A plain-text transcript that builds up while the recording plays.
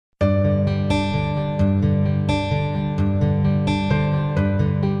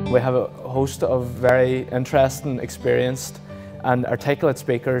We have a host of very interesting, experienced and articulate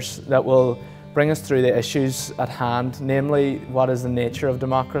speakers that will bring us through the issues at hand, namely what is the nature of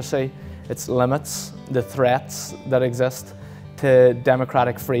democracy, its limits, the threats that exist to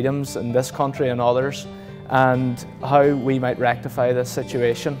democratic freedoms in this country and others, and how we might rectify this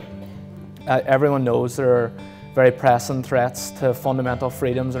situation. Everyone knows there are very pressing threats to fundamental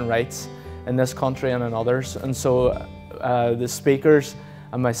freedoms and rights in this country and in others, and so the speakers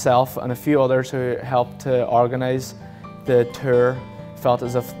and myself and a few others who helped to organise the tour felt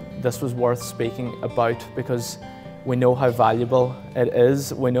as if this was worth speaking about, because we know how valuable it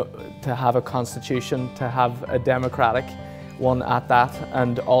is. We know to have a constitution, to have a democratic one at that,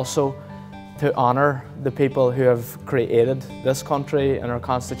 and also to honour the people who have created this country and our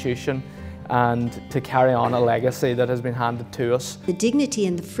constitution, and to carry on a legacy that has been handed to us. The dignity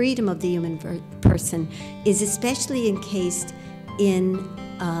and the freedom of the human person is especially encased in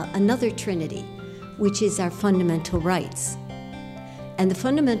another trinity, which is our fundamental rights. And the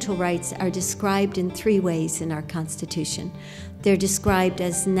fundamental rights are described in three ways in our Constitution. They're described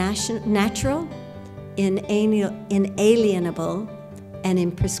as natural, inalienable, and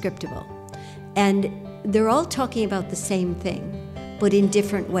imprescriptible. And they're all talking about the same thing, but in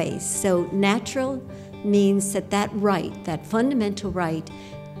different ways. So natural means that that right, that fundamental right,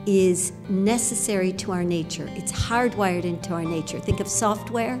 is necessary to our nature. It's hardwired into our nature. Think of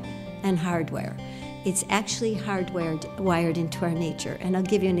software and hardware. It's actually wired into our nature. And I'll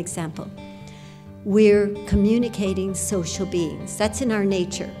give you an example. We're communicating social beings. That's in our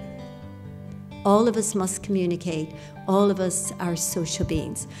nature. All of us must communicate. All of us are social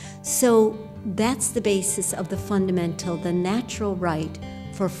beings. So that's the basis of the fundamental, the natural right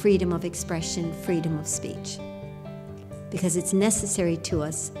for freedom of expression, freedom of speech. Because it's necessary to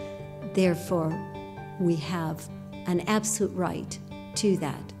us, therefore we have an absolute right to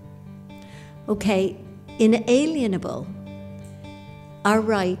that. Okay, inalienable, our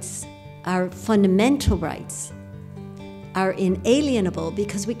rights, our fundamental rights, are inalienable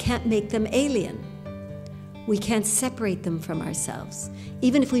because we can't make them alien. We can't separate them from ourselves.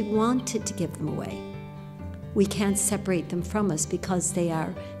 Even if we wanted to give them away, we can't separate them from us because they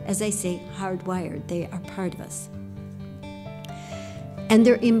are, as I say, hardwired. They are part of us. And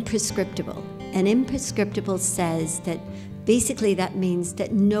they're imprescriptible. And imprescriptible says that basically that means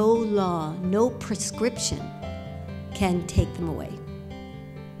that no law, no prescription can take them away.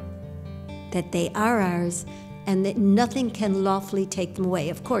 That they are ours and that nothing can lawfully take them away.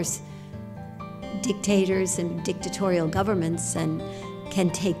 Of course, dictators and dictatorial governments can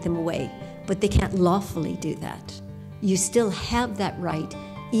take them away, but they can't lawfully do that. You still have that right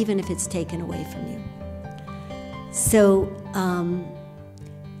even if it's taken away from you. So,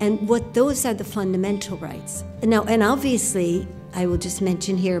 and those are the fundamental rights. Now, and obviously, I will just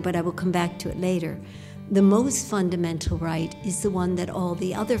mention here, but I will come back to it later, the most fundamental right is the one that all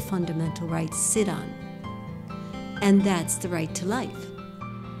the other fundamental rights sit on, and that's the right to life.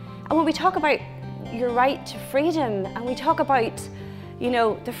 And when we talk about your right to freedom, and we talk about, you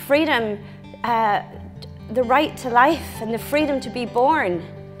know, the freedom, the right to life and the freedom to be born,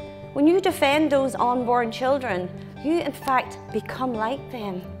 when you defend those unborn children, you in fact become like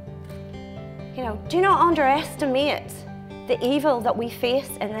them. You know, do not underestimate the evil that we face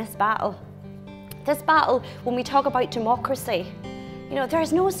in this battle. This battle, when we talk about democracy, you know, there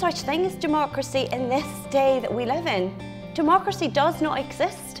is no such thing as democracy in this day that we live in. Democracy does not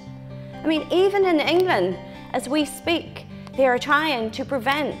exist. I mean, even in England, as we speak, they are trying to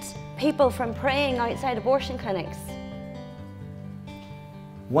prevent people from praying outside abortion clinics.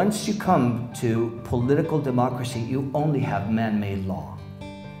 Once you come to political democracy, you only have man-made law.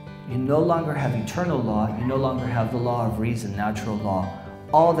 You no longer have eternal law, you no longer have the law of reason, natural law.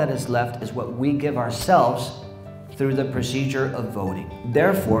 All that is left is what we give ourselves through the procedure of voting.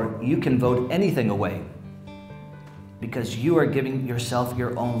 Therefore, you can vote anything away because you are giving yourself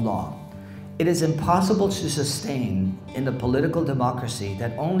your own law. It is impossible to sustain in a political democracy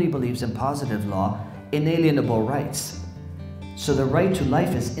that only believes in positive law, inalienable rights. So the right to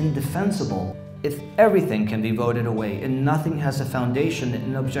life is indefensible if everything can be voted away and nothing has a foundation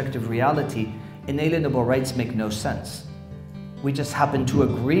in objective reality. Inalienable rights make no sense. We just happen to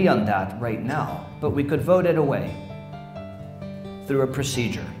agree on that right now, but we could vote it away through a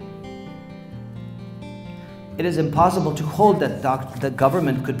procedure. It is impossible to hold that the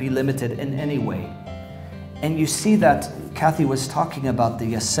government could be limited in any way. And you see that Kathy was talking about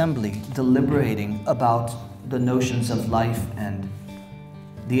the assembly deliberating about the notions of life and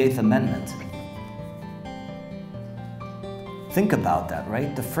the Eighth Amendment. Think about that,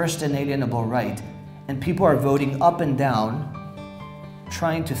 right? The first inalienable right, and people are voting up and down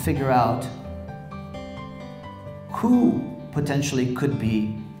trying to figure out who potentially could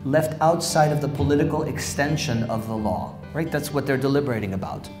be left outside of the political extension of the law, right? That's what they're deliberating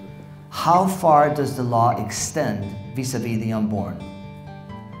about. How far does the law extend vis-a-vis the unborn?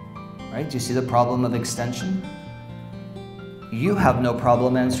 Right? Do you see the problem of extension? You have no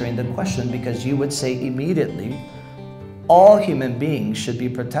problem answering the question because you would say immediately, all human beings should be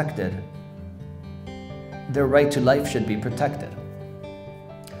protected. Their right to life should be protected.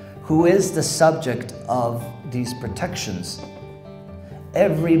 Who is the subject of these protections?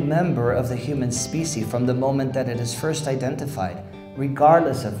 Every member of the human species from the moment that it is first identified,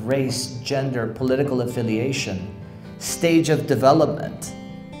 regardless of race, gender, political affiliation, stage of development.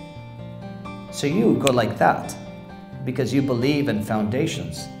 So you go like that because you believe in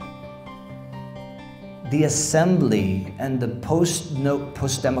foundations. The assembly and the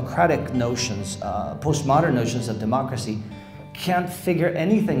post-democratic notions, postmodern notions of democracy can't figure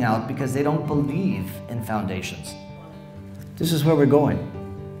anything out because they don't believe in foundations. This is where we're going.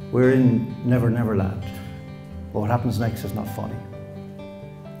 We're in Never Never Land. But what happens next is not funny.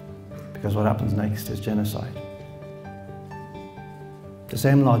 Because what happens next is genocide. The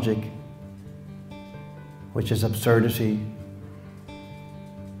same logic, which is absurdity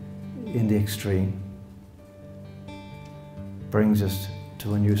in the extreme, brings us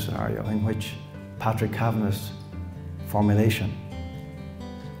to a new scenario in which Patrick Kavanagh's formulation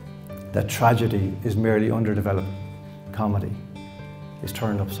that tragedy is merely underdeveloped comedy is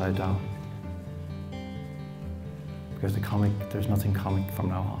turned upside down. Because there's nothing comic from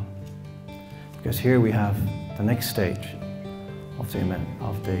now on. Because here we have the next stage of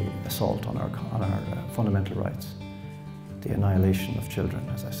the assault on our fundamental rights, the annihilation of children,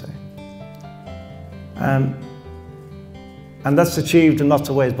 as I say. And that's achieved in lots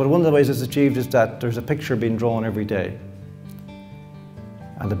of ways, but one of the ways it's achieved is that there's a picture being drawn every day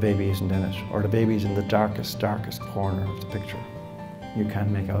and the baby isn't in it, or the baby's in the darkest corner of the picture. You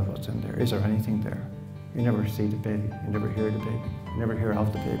can't make out what's in there. Is there anything there? You never see the baby, you never hear the baby, you never hear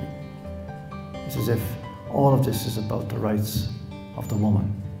of the baby. It's as if all of this is about the rights of the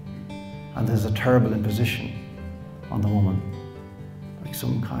woman, and there's a terrible imposition on the woman, like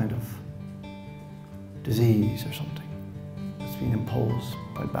some kind of disease or something that's being imposed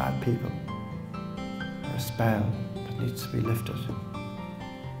by bad people, or a spell that needs to be lifted.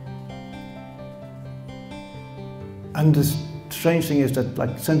 And the strange thing is that,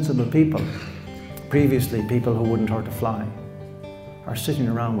 like sensible people, previously people who wouldn't hurt a fly, are sitting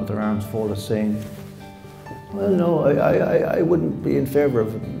around with their arms folded saying, well, no, I wouldn't be in favour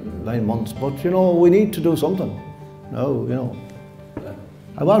of 9 months, but, you know, we need to do something. No, you know,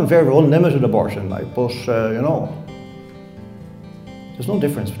 I'm not in favour of unlimited abortion, like, but, you know, there's no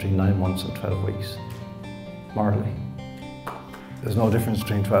difference between 9 months and 12 weeks, morally. There's no difference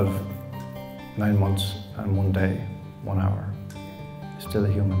between 9 months and 1 day, 1 hour. It's still a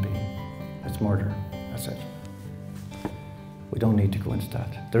human being. It's murder, that's it. We don't need to go into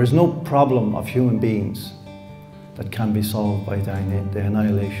that. There is no problem of human beings that can be solved by the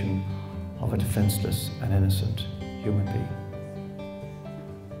annihilation of a defenseless and innocent human being.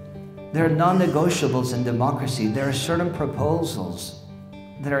 There are non-negotiables in democracy. There are certain proposals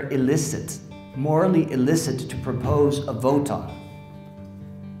that are illicit, morally illicit to propose a vote on.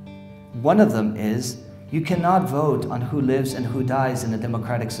 One of them is you cannot vote on who lives and who dies in a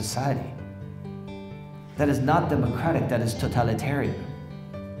democratic society. That is not democratic, that is totalitarian.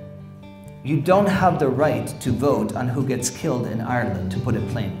 You don't have the right to vote on who gets killed in Ireland, to put it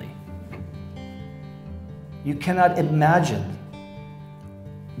plainly. You cannot imagine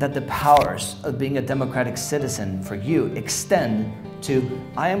that the powers of being a democratic citizen for you extend to,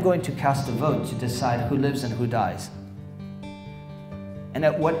 I am going to cast a vote to decide who lives and who dies, and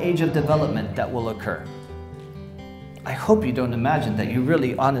at what age of development that will occur. I hope you don't imagine that you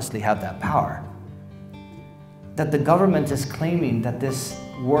really honestly have that power. That the government is claiming that this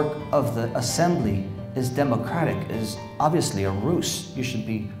work of the assembly is democratic is obviously a ruse. You should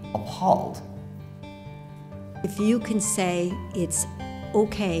be appalled. If you can say it's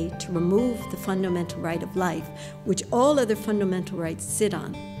okay to remove the fundamental right of life, which all other fundamental rights sit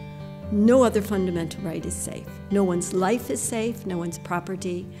on, no other fundamental right is safe. No one's life is safe, no one's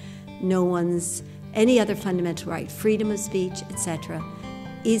property, no one's any other fundamental right, freedom of speech, etc.,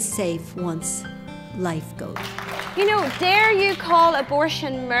 is safe once life goes. You know, dare you call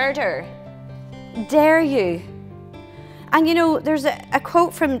abortion murder? Dare you? And you know, there's a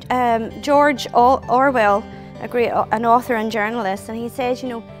quote from George Orwell, an author and journalist, and he says, you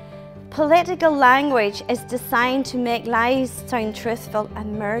know, political language is designed to make lies sound truthful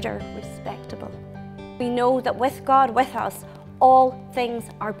and murder respectable. We know that with God with us, all things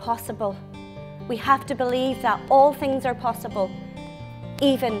are possible. We have to believe that all things are possible,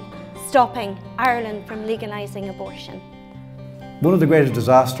 even stopping Ireland from legalising abortion. One of the greatest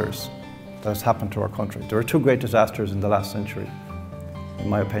disasters that has happened to our country, there are two great disasters in the last century, in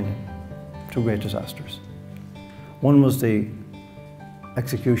my opinion. Two great disasters. One was the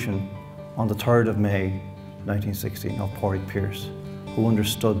execution on the 3rd of May 1916 of Pádraig Pearse, who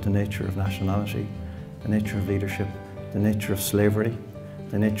understood the nature of nationality, the nature of leadership, the nature of slavery,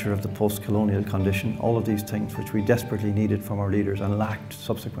 the nature of the post-colonial condition, all of these things which we desperately needed from our leaders and lacked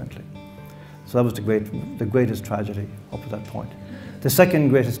subsequently. So that was the greatest tragedy up to that point. The second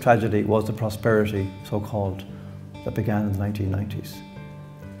greatest tragedy was the prosperity, so-called, that began in the 1990s.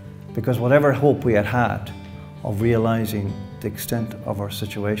 Because whatever hope we had had of realising the extent of our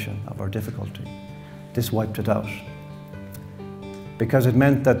situation, of our difficulty, this wiped it out. Because it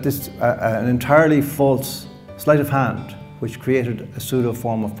meant that this, an entirely false sleight of hand, which created a pseudo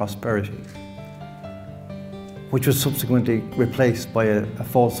form of prosperity, which was subsequently replaced by a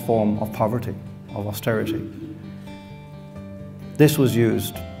false form of poverty, of austerity. This was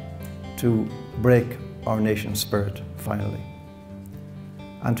used to break our nation's spirit, finally,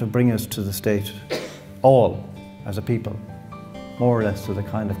 and to bring us to the state, all as a people, more or less to the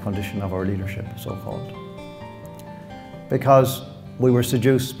kind of condition of our leadership, so-called. Because we were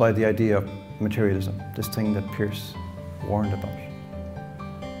seduced by the idea of materialism, this thing that Pearse warned about.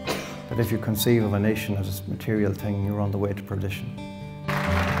 That if you conceive of a nation as a material thing, you're on the way to perdition.